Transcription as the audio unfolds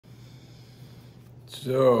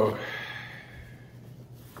So,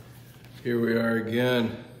 here we are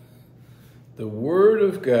again. The Word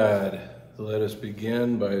of God. Let us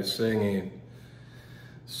begin by singing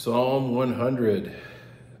Psalm 100.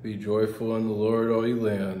 Be joyful in the Lord, all ye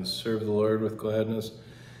lands. Serve the Lord with gladness,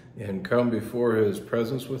 and come before his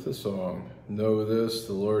presence with a song. Know this,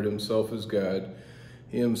 the Lord himself is God.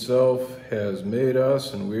 He himself has made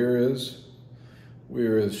us, and we are his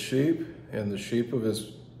sheep, and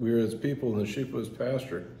we are his people, and the sheep of his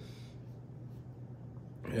pasture.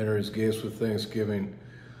 Enter his gates with thanksgiving.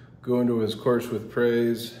 Go into his courts with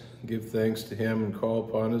praise. Give thanks to him and call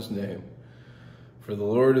upon his name. For the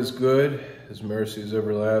Lord is good, his mercy is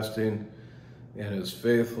everlasting, and his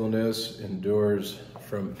faithfulness endures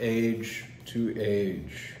from age to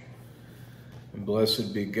age. And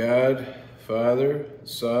blessed be God, Father,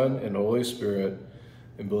 Son, and Holy Spirit,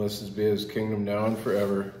 and blessed be his kingdom now and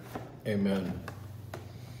forever. Amen.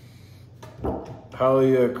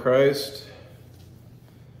 Hallelujah, Christ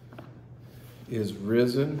is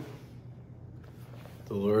risen.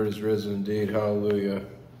 The Lord is risen indeed. Hallelujah.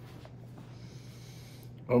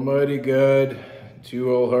 Almighty God, to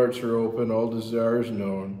you all hearts are open, all desires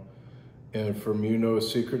known, and from you no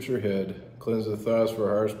secrets are hid. Cleanse the thoughts of our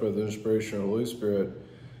hearts by the inspiration of the Holy Spirit,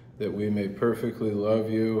 that we may perfectly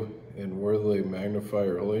love you and worthily magnify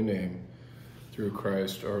your holy name, through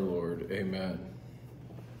Christ our Lord. Amen.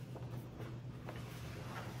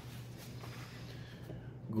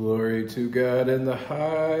 Glory to God in the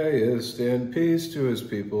highest, and peace to his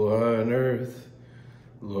people on earth.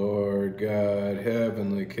 Lord God,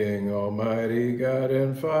 heavenly King, almighty God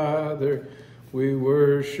and Father, we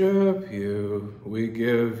worship you, we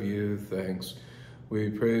give you thanks, we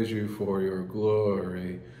praise you for your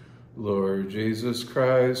glory. Lord Jesus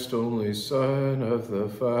Christ, only Son of the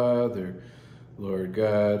Father, Lord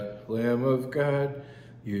God, Lamb of God,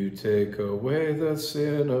 you take away the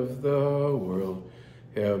sin of the world.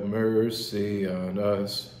 Have mercy on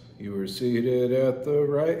us. You are seated at the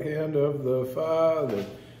right hand of the Father.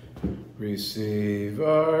 Receive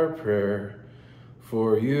our prayer.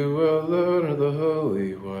 For you alone are the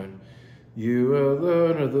Holy One. You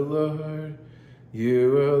alone are the Lord.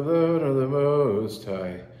 You alone are the Most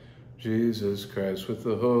High. Jesus Christ, with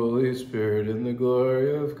the Holy Spirit, in the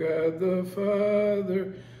glory of God the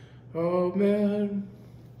Father. Amen.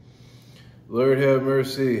 Lord, have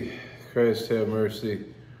mercy. Christ, have mercy.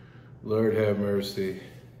 Lord, have mercy.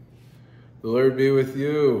 The Lord be with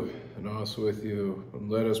you, and also with you.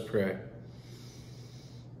 And let us pray.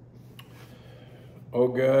 O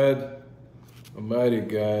God, Almighty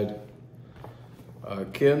God,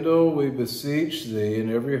 kindle, we beseech thee,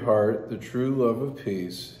 in every heart the true love of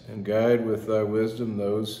peace, and guide with thy wisdom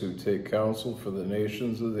those who take counsel for the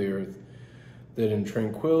nations of the earth, that in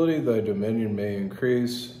tranquility thy dominion may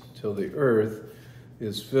increase, till the earth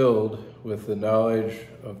is filled with the knowledge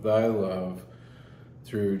of thy love,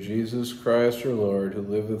 through Jesus Christ our Lord, who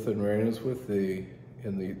liveth and reigneth with thee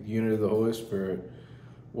in the unity of the Holy Spirit,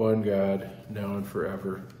 one God, now and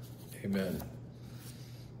forever. Amen.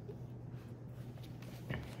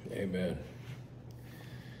 Amen.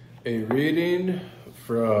 A reading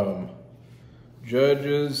from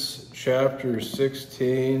Judges chapter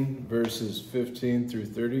 16, verses 15 through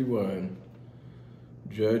 31.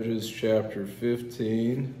 Judges chapter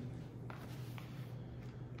 15,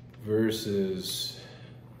 Judges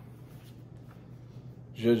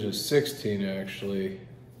 16 actually,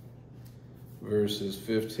 verses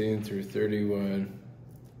 15 through 31.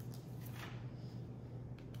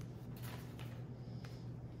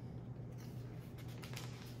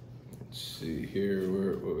 Let's see here,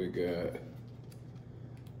 what we got.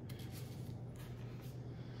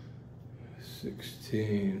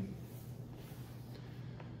 16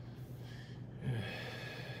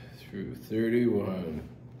 through 31.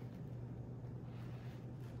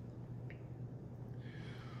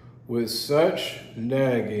 With such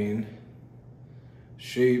nagging,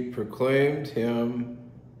 she proclaimed him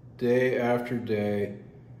day after day.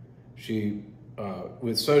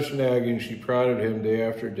 With such nagging, she prodded him day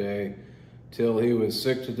after day, till he was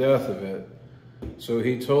sick to death of it. So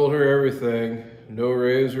he told her everything. No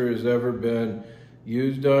razor has ever been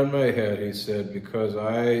used on my head, he said, because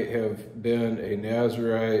I have been a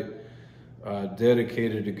Nazirite,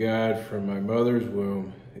 dedicated to God from my mother's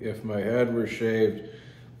womb. If my head were shaved,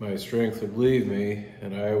 my strength would leave me,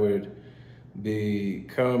 and I would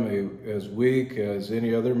become as weak as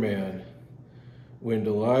any other man. When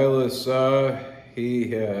Delilah saw he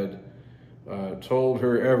had told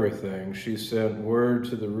her everything, she sent word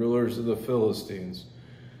to the rulers of the Philistines,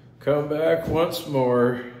 "Come back once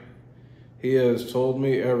more. He has told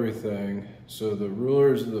me everything." So the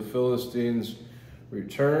rulers of the Philistines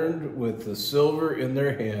returned with the silver in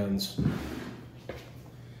their hands.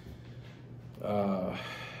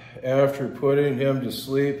 After putting him to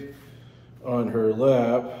sleep on her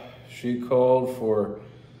lap, she called for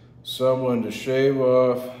someone to shave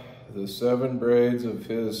off the 7 braids of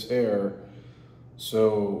his hair.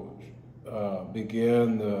 So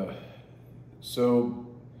began to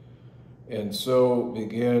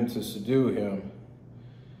subdue him,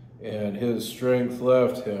 and his strength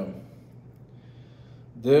left him.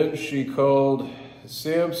 Then she called,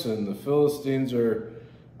 Samson, the Philistines are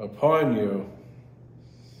upon you.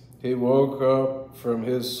 He woke up from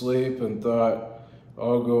his sleep and thought,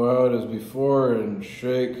 I'll go out as before and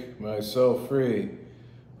shake myself free.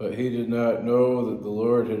 But he did not know that the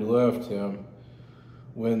Lord had left him.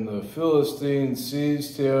 When the Philistines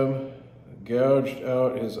seized him, gouged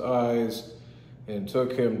out his eyes, and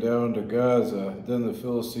took him down to Gaza. Then the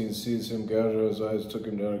Philistines seized him, gouged out his eyes, and took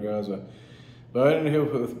him down to Gaza. Binding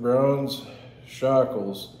him with bronze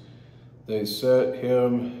shackles, they set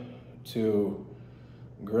him to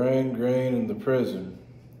grind grain in the prison.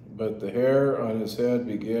 But the hair on his head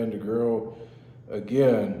began to grow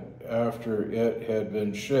again after it had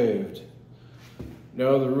been shaved.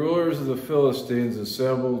 Now the rulers of the Philistines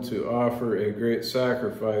assembled to offer a great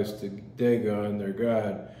sacrifice to Dagon, their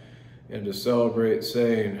god, and to celebrate,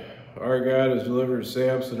 saying, Our God has delivered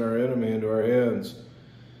Samson, our enemy, into our hands.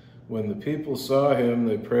 When the people saw him,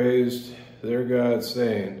 they praised their God,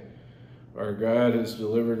 saying, Our God has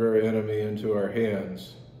delivered our enemy into our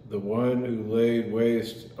hands, the one who laid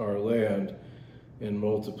waste our land and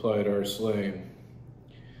multiplied our slain.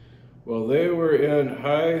 While they were in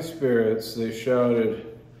high spirits, they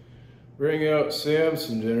shouted, Bring out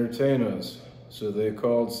Samson to entertain us. So they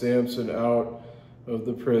called Samson out of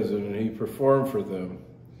the prison, and he performed for them.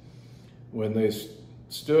 When they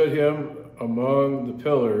stood him among the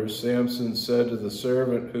pillars, Samson said to the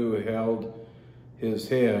servant who held his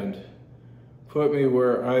hand, Put me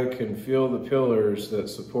where I can feel the pillars that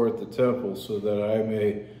support the temple, so that I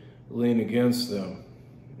may lean against them.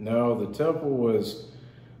 Now the temple was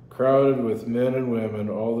crowded with men and women.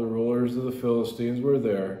 All the rulers of the Philistines were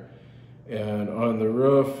there, and on the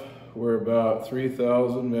roof were about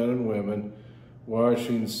 3,000 men and women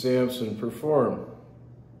watching Samson perform.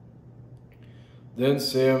 Then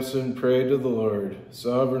Samson prayed to the Lord,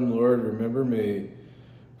 Sovereign Lord, remember me.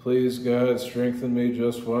 Please, God, strengthen me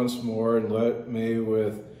just once more, and let me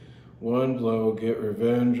with one blow get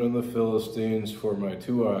revenge on the Philistines for my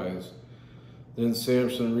 2 eyes. Then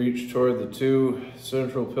Samson reached toward the 2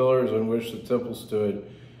 central pillars on which the temple stood,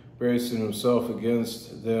 bracing himself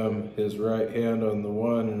against them, his right hand on the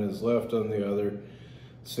one and his left on the other.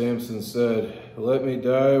 Samson said, Let me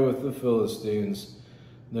die with the Philistines.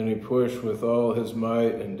 Then he pushed with all his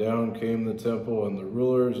might, and down came the temple and the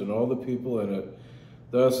rulers and all the people in it.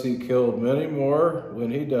 Thus he killed many more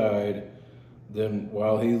when he died than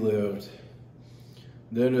while he lived.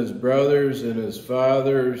 Then his brothers and his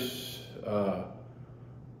father's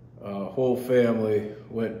whole family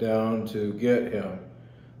went down to get him.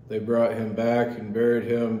 They brought him back and buried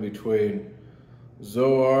him between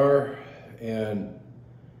Zoar and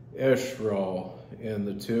Eshtaol in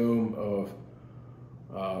the tomb of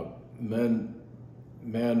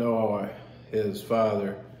Manoah, his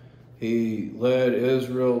father. He led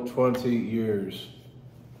Israel 20 years.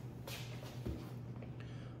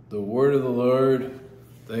 The word of the Lord,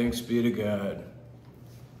 thanks be to God.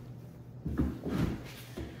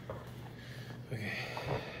 Okay.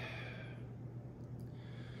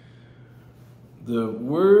 The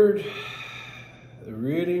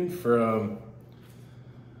reading from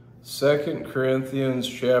 2 Corinthians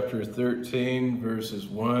chapter 13, verses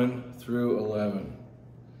 1 through 11.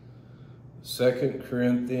 2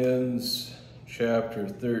 Corinthians chapter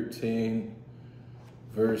 13,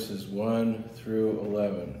 verses 1 through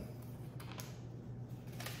 11.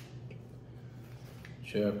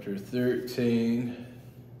 Chapter 13,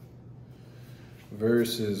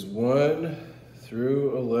 verses 1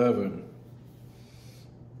 through 11.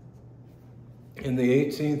 In the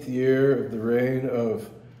 18th year of the reign of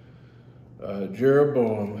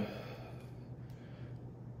Jeroboam,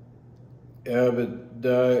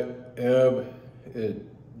 Abijah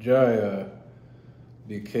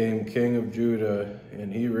became king of Judah,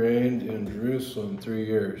 and he reigned in Jerusalem 3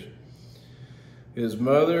 years. His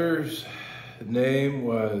mother's name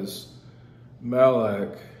was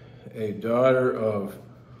Malach, a daughter of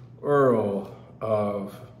Uriel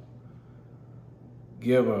of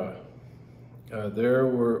Gibeah. There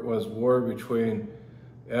was war between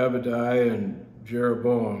Abijah and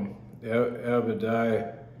Jeroboam.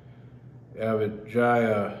 Abijah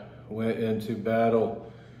went into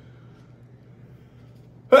battle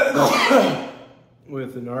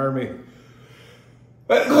with an army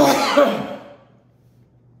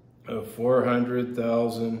of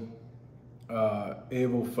 400,000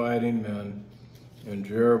 able fighting men, and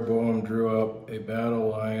Jeroboam drew up a battle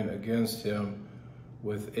line against him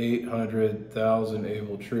with 800,000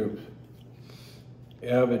 able troops.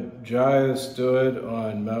 Abijah stood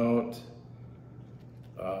on Mount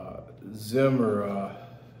Zimmerah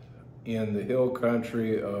in the hill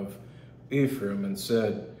country of Ephraim and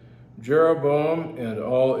said, Jeroboam and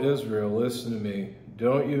all Israel, listen to me.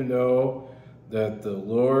 Don't you know that the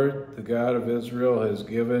Lord, the God of Israel, has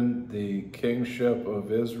given the kingship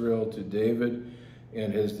of Israel to David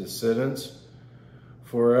and his descendants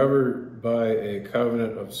forever by a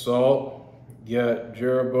covenant of salt? Yet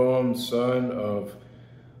Jeroboam, son of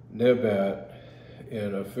Nebat,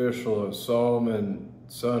 an official of Solomon,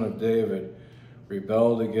 son of David,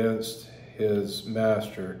 rebelled against his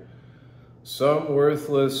master. Some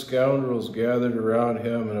worthless scoundrels gathered around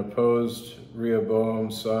him and opposed Rehoboam,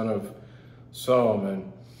 son of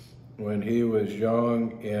Solomon, when he was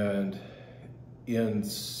young and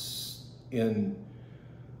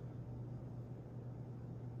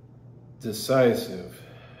indecisive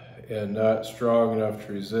and not strong enough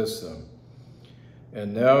to resist them.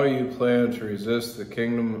 And now you plan to resist the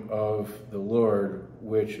kingdom of the Lord,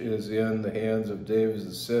 which is in the hands of David's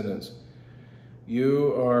descendants.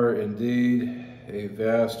 You are indeed a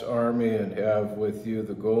vast army and have with you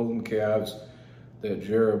the golden calves that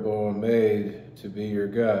Jeroboam made to be your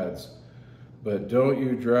gods. But don't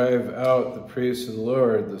you drive out the priests of the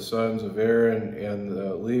Lord, the sons of Aaron and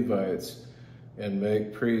the Levites, and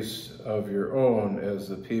make priests of your own, as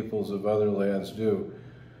the peoples of other lands do.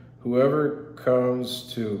 Whoever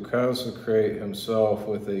comes to consecrate himself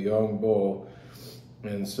with a young bull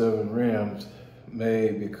and 7 rams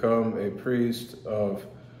may become a priest of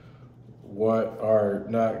what are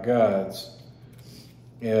not gods.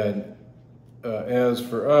 And as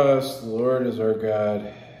for us, the Lord is our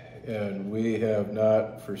God, and we have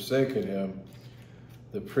not forsaken him.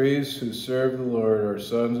 The priests who serve the Lord are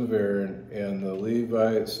sons of Aaron, and the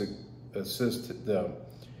Levites assist them.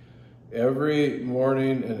 Every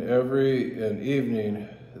morning and evening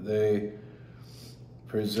they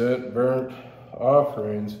present burnt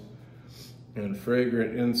offerings and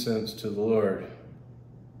fragrant incense to the Lord.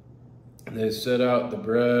 They set out the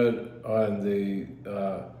bread on the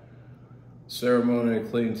ceremonial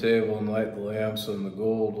clean table and light the lamps on the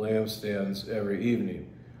gold lampstands every evening.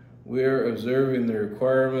 We are observing the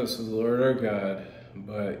requirements of the Lord our God,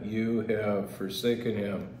 but you have forsaken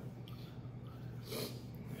him.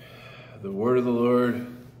 The word of the Lord,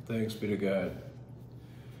 thanks be to God.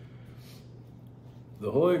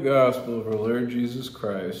 The Holy Gospel of our Lord Jesus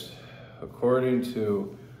Christ, according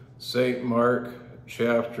to St. Mark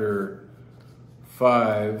chapter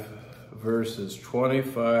 5, verses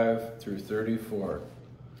 25 through 34.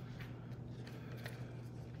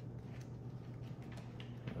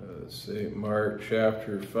 St. Mark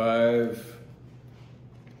chapter 5,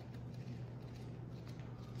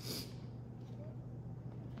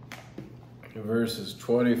 verses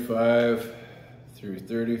 25 through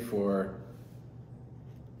 34.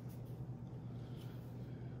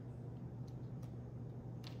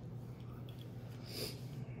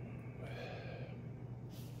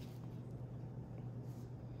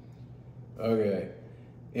 Okay.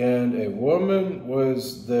 And a woman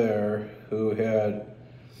was there who had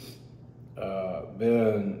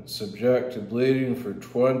been subject to bleeding for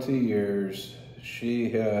 20 years. She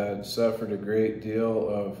had suffered a great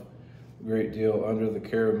deal under the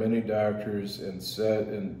care of many doctors,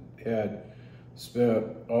 and had spent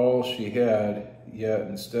all she had, yet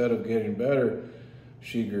instead of getting better,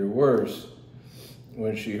 she grew worse.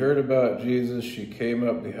 When she heard about Jesus, she came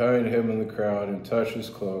up behind him in the crowd and touched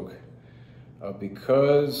his cloak,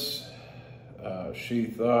 because she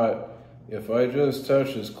thought, if I just touch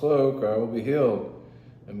his cloak, I will be healed.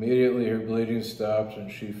 Immediately her bleeding stopped, and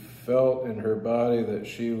she felt in her body that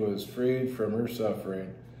she was freed from her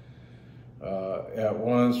suffering. At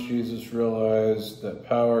once Jesus realized that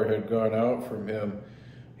power had gone out from him.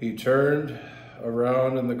 He turned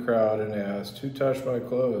around in the crowd and asked, "Who touched my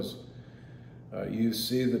clothes?" "You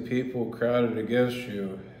see the people crowded against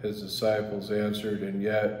you," his disciples answered, "and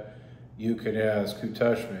yet you can ask, 'Who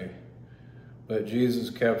touched me?'" But Jesus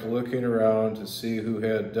kept looking around to see who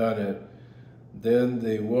had done it. Then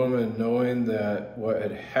the woman, knowing that what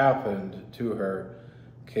had happened to her,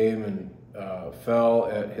 came and fell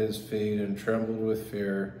at his feet and trembled with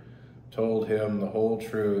fear, told him the whole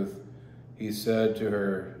truth. He said to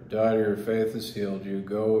her, "Daughter, your faith has healed you.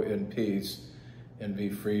 Go in peace and be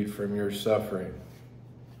freed from your suffering."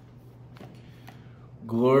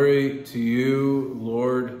 Glory to you,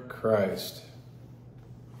 Lord Christ.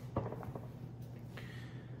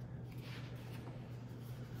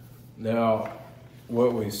 Now,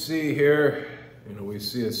 what we see here, we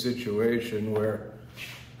see a situation where,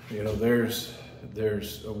 there's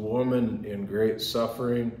a woman in great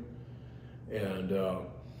suffering, and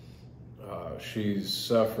she's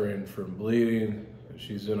suffering from bleeding.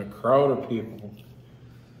 She's in a crowd of people,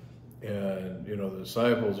 and the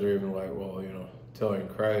disciples are even like, well, telling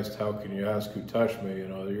Christ, how can you ask who touched me?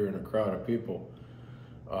 You're in a crowd of people.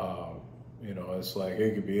 It's like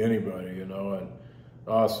it could be anybody, and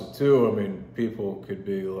also too, people could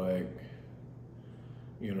be like,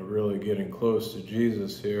 really getting close to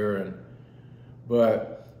Jesus here,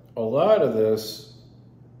 but a lot of this,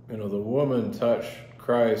 the woman touched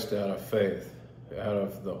Christ out of faith, out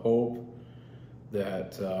of the hope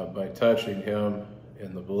that by touching him,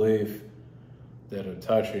 in the belief that in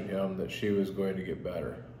touching him that she was going to get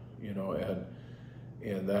better, and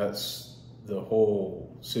that's the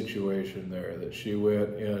whole situation there, that she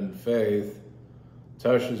went in faith,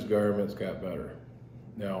 touched his garments, got better.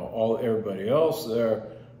 Now, everybody else there,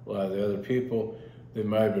 a lot of the other people, they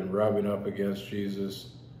might have been rubbing up against Jesus,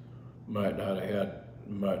 might not have had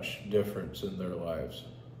much difference in their lives.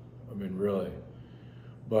 Really.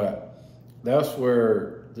 But that's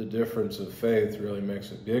where the difference of faith really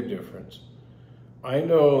makes a big difference. I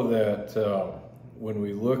know that when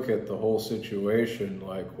we look at the whole situation,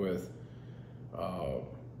 like with,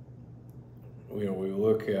 we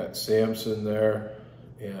look at Samson there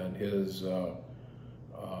and his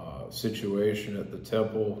situation at the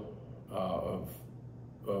temple of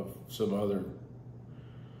some other,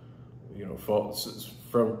 at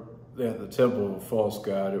the temple of a false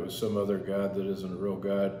god. It was some other god that isn't a real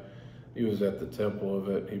god. He was at the temple of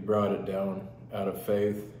it. He brought it down out of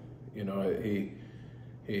faith.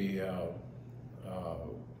 He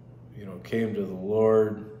came to the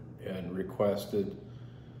Lord and requested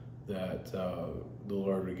that the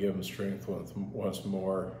Lord would give him strength once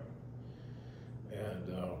more, and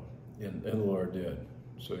the Lord did.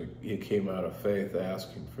 So he came out of faith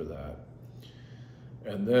asking for that.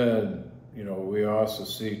 And then, we also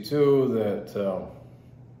see too that,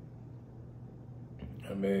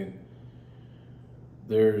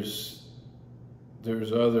 there's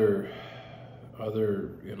other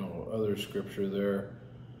scripture there,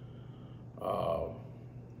 a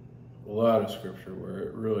lot of scripture where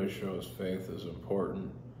it really shows faith is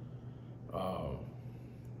important.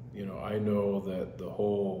 I know that the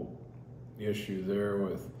whole issue there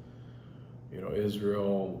with,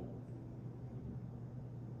 Israel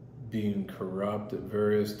being corrupt at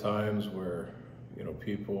various times, where,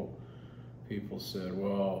 people said,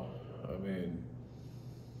 well,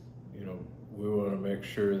 we want to make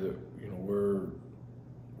sure that,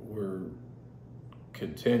 we're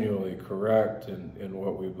continually correct in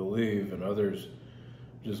what we believe, and others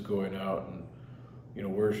just going out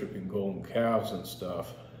and, worshiping golden calves and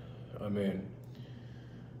stuff.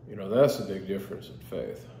 That's a big difference in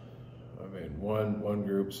faith. One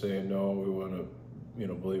group saying, no, we want to,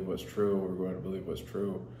 believe what's true, we're going to believe what's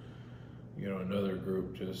true. Another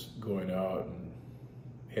group just going out and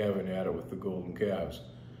having at it with the golden calves.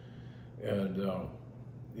 And, the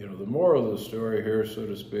moral of the story here, so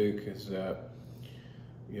to speak, is that,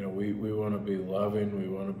 we want to be loving, we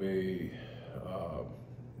want to be,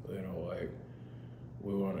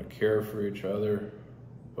 we want to care for each other,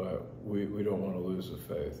 but we don't want to lose the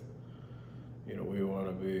faith. We want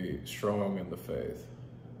to be strong in the faith.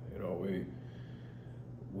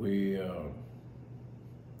 We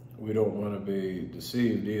don't want to be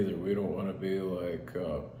deceived either. We don't want to be like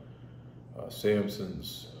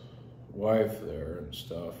Samson's wife there and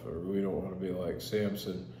stuff, or we don't want to be like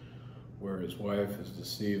Samson, where his wife is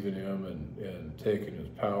deceiving him and taking his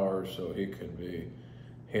power so he can be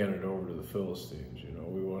handed over to the Philistines.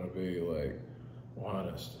 We want to be like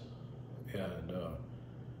honest and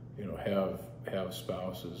have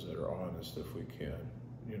spouses that are honest if we can.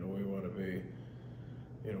 We want to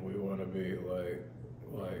be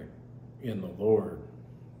like in the Lord,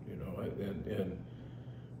 and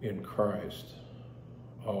in Christ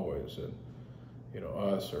always, and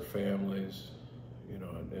us, our families,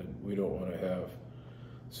 and we don't want to have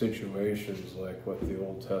situations like what the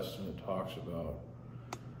Old Testament talks about,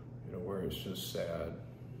 where it's just sad.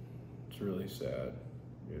 It's really sad,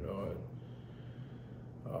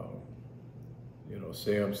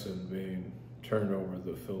 Samson being turned over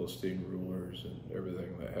to the Philistine rulers and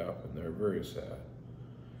everything that happened there, very sad.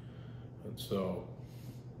 And so,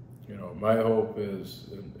 my hope is,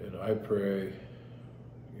 and I pray,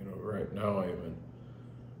 right now even,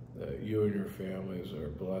 that you and your families are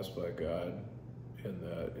blessed by God, in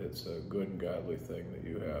that it's a good and godly thing that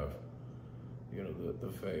you have, you know,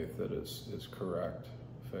 the faith, that it's correct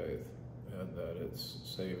faith, and that it's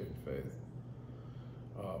saving faith.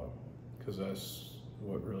 Because that's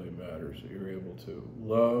what really matters, that you're able to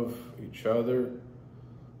love each other,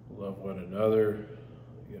 love one another,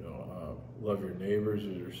 you know, love your neighbors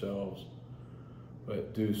as yourselves,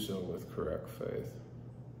 but do so with correct faith.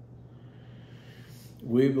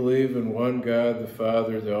 We believe in one God, the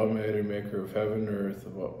Father, the Almighty, maker of heaven and earth,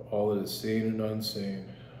 of all that is seen and unseen.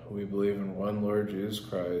 We believe in one Lord Jesus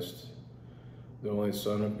Christ, the only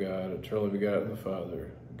Son of God, eternally begotten of the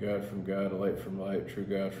Father, God from God, light from light, true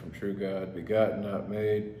God from true God, begotten, not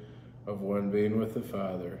made, of one being with the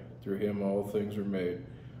Father. Through him all things were made.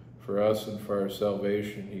 For us and for our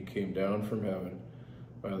salvation he came down from heaven.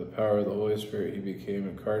 By the power of the Holy Spirit he became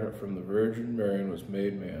incarnate from the Virgin Mary and was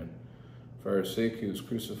made man. For our sake he was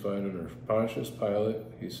crucified under Pontius Pilate.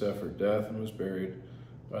 He suffered death and was buried.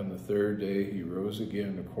 On the third day he rose again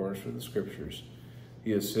in accordance with the Scriptures.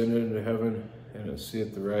 He ascended into heaven and is seated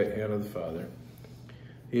at the right hand of the Father.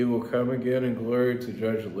 He will come again in glory to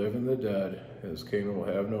judge the living and the dead. His kingdom will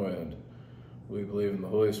have no end. We believe in the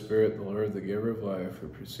Holy Spirit, the Lord, the giver of life, who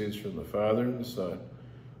proceeds from the Father and the Son.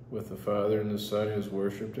 With the Father and the Son he is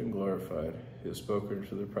worshipped and glorified. He has spoken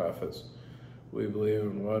to the prophets. We believe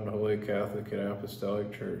in one holy Catholic and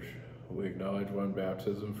Apostolic Church. We acknowledge one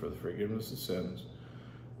baptism for the forgiveness of sins.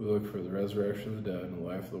 We look for the resurrection of the dead and the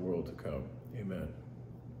life of the world to come. Amen.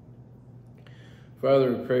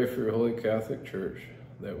 Father, we pray for your holy Catholic Church,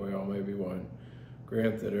 that we all may be one.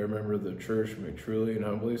 Grant that every member of the Church may truly and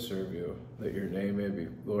humbly serve you, that your name may be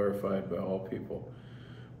glorified by all people.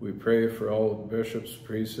 We pray for all bishops,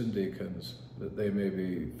 priests, and deacons, that they may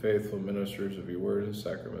be faithful ministers of your word and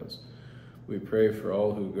sacraments. We pray for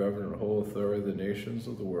all who govern in whole authority the nations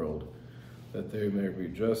of the world, that there may be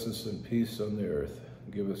justice and peace on the earth.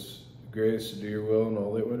 Give us grace to do your will in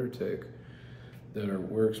all that we undertake, that our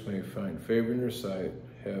works may find favor in your sight.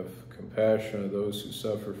 Have compassion on those who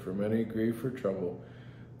suffer from any grief or trouble,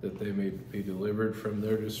 that they may be delivered from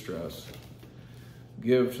their distress.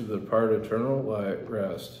 Give to the departed eternal light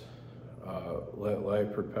rest. Let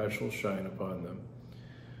light perpetual shine upon them.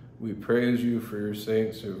 We praise you for your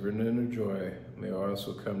saints who have ridden into joy. May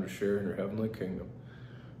also come to share in your heavenly kingdom.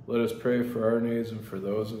 Let us pray for our needs and for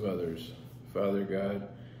those of others. Father God,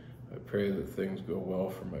 I pray that things go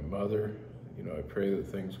well for my mother. You know, I pray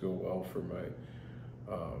that things go well for my,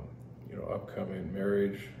 upcoming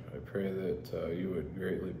marriage. I pray that you would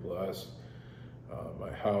greatly bless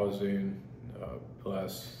my housing,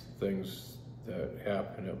 bless things that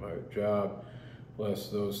happen at my job, bless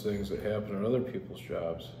those things that happen on other people's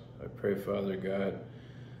jobs. I pray, Father God,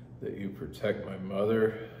 that you protect my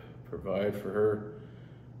mother, provide for her,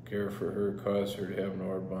 care for her, cause her to have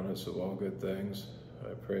no abundance of all good things.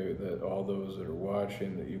 I pray that all those that are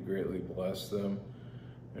watching, that you greatly bless them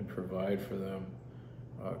and provide for them,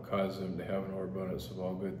 cause them to have no abundance of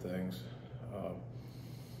all good things.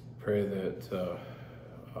 Pray that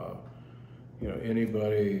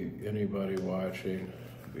anybody watching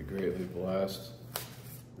be greatly blessed,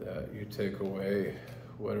 that you take away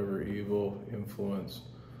whatever evil influence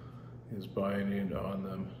is binding on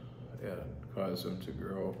them and cause them to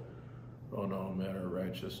grow on all manner of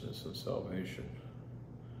righteousness and salvation.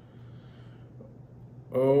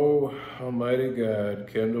 O Almighty God,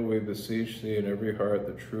 kindle, we beseech thee, in every heart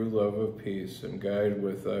the true love of peace, and guide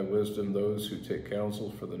with thy wisdom those who take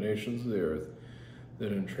counsel for the nations of the earth,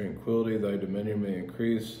 that in tranquility thy dominion may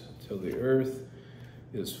increase, till the earth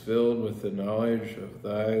is filled with the knowledge of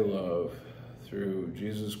thy love, through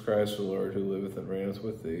Jesus Christ the Lord, who liveth and reigneth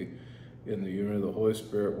with thee, in the unity of the Holy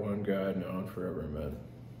Spirit, one God, now and forever. Amen.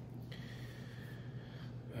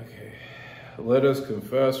 Okay. Let us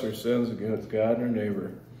confess our sins against God and our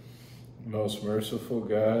neighbor. Most merciful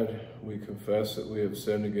God, we confess that we have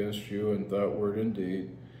sinned against you in thought, word, and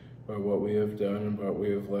deed, by what we have done and what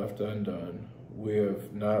we have left undone. We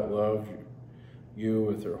have not loved you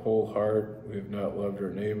with our whole heart. We have not loved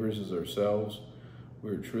our neighbors as ourselves.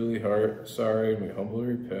 We are truly sorry, and we humbly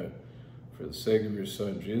repent. For the sake of your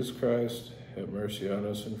Son, Jesus Christ, have mercy on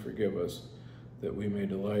us and forgive us, that we may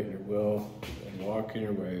delight in your will and walk in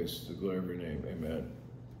your ways, to the glory of your name. Amen.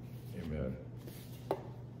 Amen.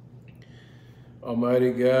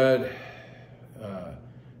 Almighty God,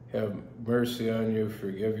 have mercy on you,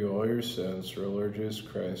 forgive you all your sins, through our Lord Jesus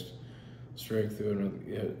Christ,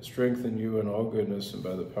 strengthen you in all goodness, and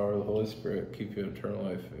by the power of the Holy Spirit, keep you in eternal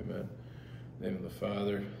life. Amen. In the name of the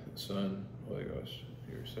Father, the Son, the Holy Ghost.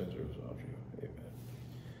 Your sins are absolved you. Amen.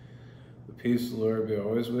 The peace of the Lord be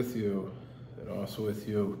always with you, and also with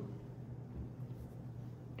you.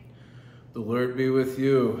 The Lord be with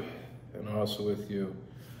you, and also with you.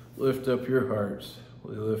 Lift up your hearts.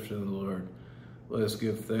 We lift to the Lord. Let us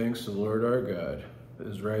give thanks to the Lord our God. It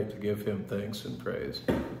is right to give him thanks and praise.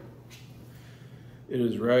 It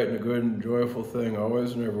is right and a good and joyful thing,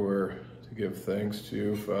 always and everywhere, to give thanks to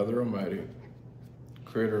you, Father Almighty,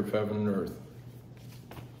 creator of heaven and earth.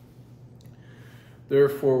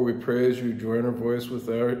 Therefore we praise you, join our voice with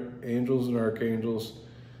our angels and archangels,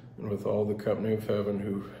 and with all the company of heaven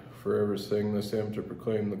who forever sing this hymn to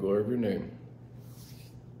proclaim the glory of your name.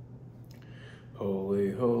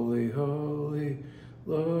 Holy, holy, holy,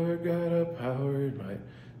 Lord God of power and might,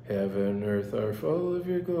 heaven and earth are full of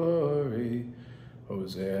your glory.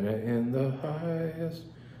 Hosanna in the highest,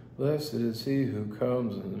 blessed is he who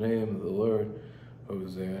comes in the name of the Lord.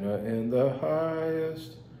 Hosanna in the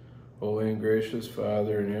highest. Holy and gracious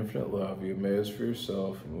Father, in infinite love, you made us for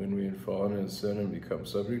yourself, and when we had fallen in sin and become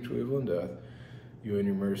subject to evil and death, you in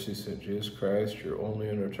your mercy sent Jesus Christ, your only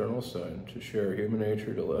and eternal Son, to share human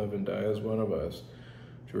nature, to live and die as one of us,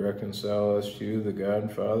 to reconcile us to you, the God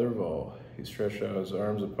and Father of all. He stretched out his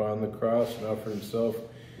arms upon the cross and offered himself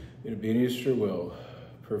in obedience to your will,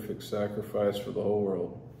 perfect sacrifice for the whole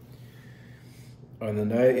world. On the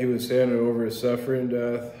night he was handed over to suffering and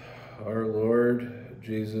death, our Lord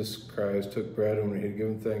Jesus Christ took bread, and when he had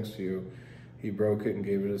given thanks to you, he broke it and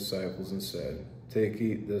gave it to his disciples and said, "Take,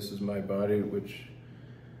 eat, this is my body which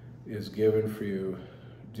is given for you.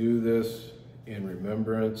 Do this in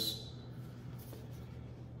remembrance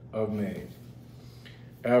of me."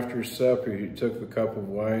 After supper, he took the cup of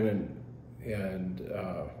wine, and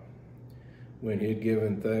when he had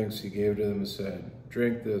given thanks, he gave it to them and said,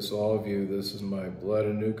 "Drink this, all of you. This is my blood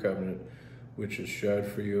of new covenant, which is shed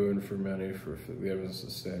for you and for many for forgiveness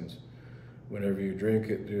of sins. Whenever you drink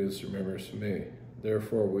it, do this in remembrance of me."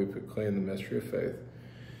 Therefore, we proclaim the mystery of faith.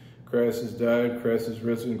 Christ has died, Christ is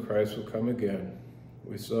risen, Christ will come again.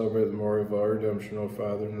 We celebrate the memorial of our redemption, O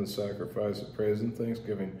Father, and the sacrifice of praise and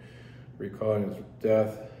thanksgiving, recalling his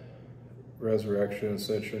death, resurrection, and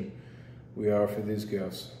ascension. We offer these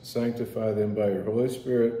gifts. Sanctify them by your Holy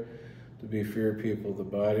Spirit to be for your people, the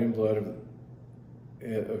body and blood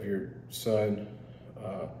of your Son,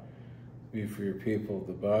 be for your people,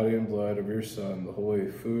 the body and blood of your Son, the holy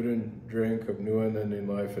food and drink of new and ending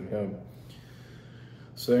life in him.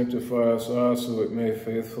 Sanctify us also that we may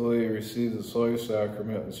faithfully receive this holy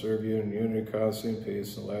sacrament and serve you in unity, constancy, and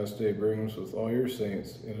peace. And the last day bring us with all your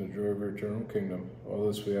saints in the joy of your eternal kingdom. All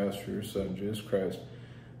this we ask for your Son, Jesus Christ,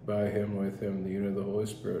 by him, with him, the unity of the Holy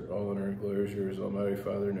Spirit. All honor and glory is yours, Almighty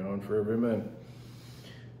Father, now and forever. Amen.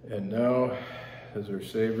 And now, as our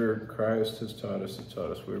Savior Christ has taught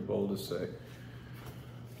us, we are bold to say,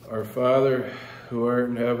 Our Father, who art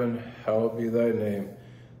in heaven, hallowed be thy name.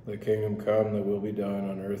 Thy kingdom come, thy will be done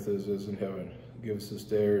on earth as it is in heaven. Give us this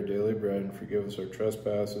day our daily bread, and forgive us our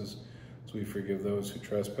trespasses, as we forgive those who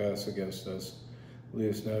trespass against us. Lead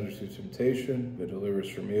us not into temptation, but deliver us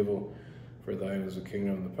from evil. For thine is the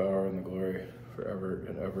kingdom, the power, and the glory, forever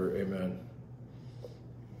and ever. Amen.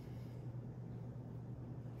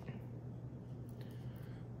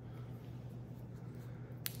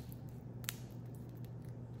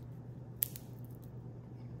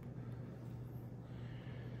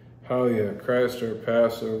 Hallelujah. Christ our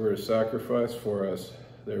Passover is sacrificed for us.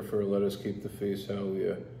 Therefore let us keep the feast.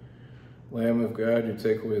 Hallelujah. Lamb of God, you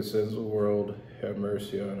take away the sins of the world, have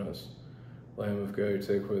mercy on us. Lamb of God, you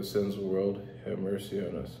take away the sins of the world, have mercy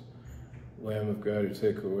on us. Lamb of God, you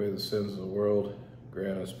take away the sins of the world,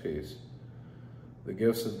 grant us peace. The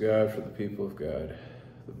gifts of God for the people of God.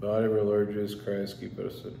 The body of our Lord Jesus Christ, keep you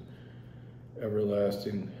in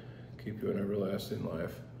everlasting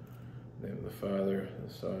life. In the name of the Father,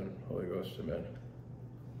 the Son, Holy Ghost, amen.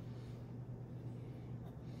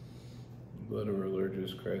 The blood of our Lord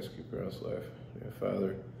Jesus Christ, keep us life. In the name of the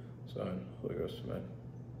Father, Son, Holy Ghost, amen.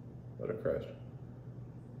 Blood of Christ.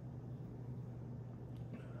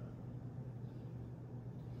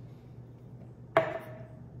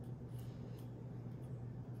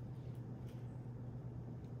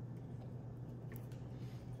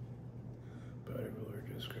 Body of our Lord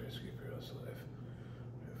Jesus Christ, keep us alive.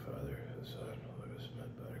 Father, the Son, Holy Ghost,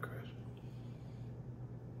 amen. Body of Christ.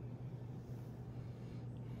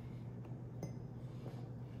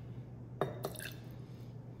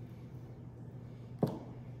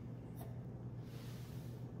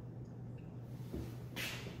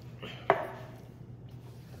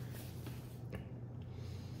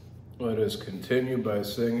 Let us continue by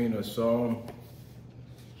singing a psalm,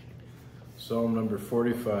 Psalm number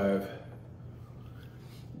 45.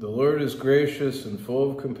 The Lord is gracious and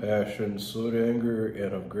full of compassion, slow to anger,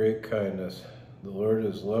 and of great kindness. The Lord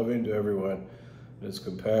is loving to everyone. His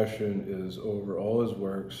compassion is over all his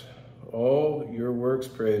works. All your works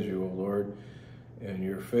praise you, O Lord, and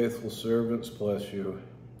your faithful servants bless you.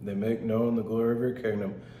 They make known the glory of your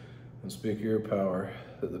kingdom and speak of your power,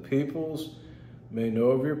 that the peoples may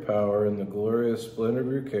know of your power and the glorious splendor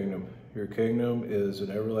of your kingdom. Your kingdom is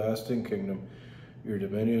an everlasting kingdom. Your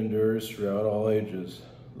dominion endures throughout all ages.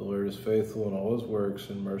 The Lord is faithful in all his works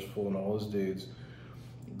and merciful in all his deeds.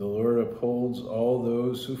 The Lord upholds all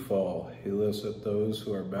those who fall. He lifts up those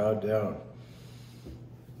who are bowed down.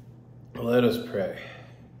 Let us pray.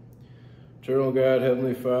 Eternal God,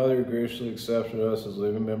 Heavenly Father, you graciously accepted us as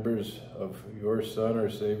living members of your Son, our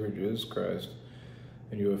Savior, Jesus Christ,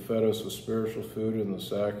 and you have fed us with spiritual food in the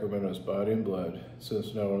sacrament of his body and blood.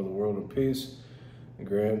 Since now into the world in peace, and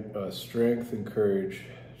grant us strength and courage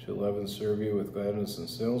to love and serve you with gladness and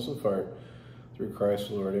singleness of heart, through Christ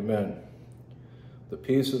the Lord. Amen. The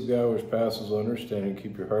peace of God which passes understanding,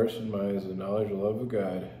 keep your hearts and minds in the knowledge and love of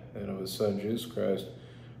God and of his Son, Jesus Christ.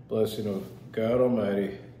 Blessing of God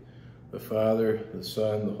Almighty, the Father, the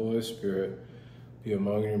Son, the Holy Spirit, be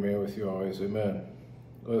among you and remain with you always. Amen.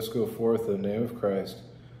 Let us go forth in the name of Christ.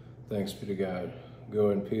 Thanks be to God.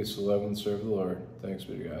 Go in peace, love and serve the Lord. Thanks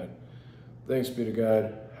be to God. Thanks be to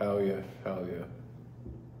God. Hallelujah. Hallelujah.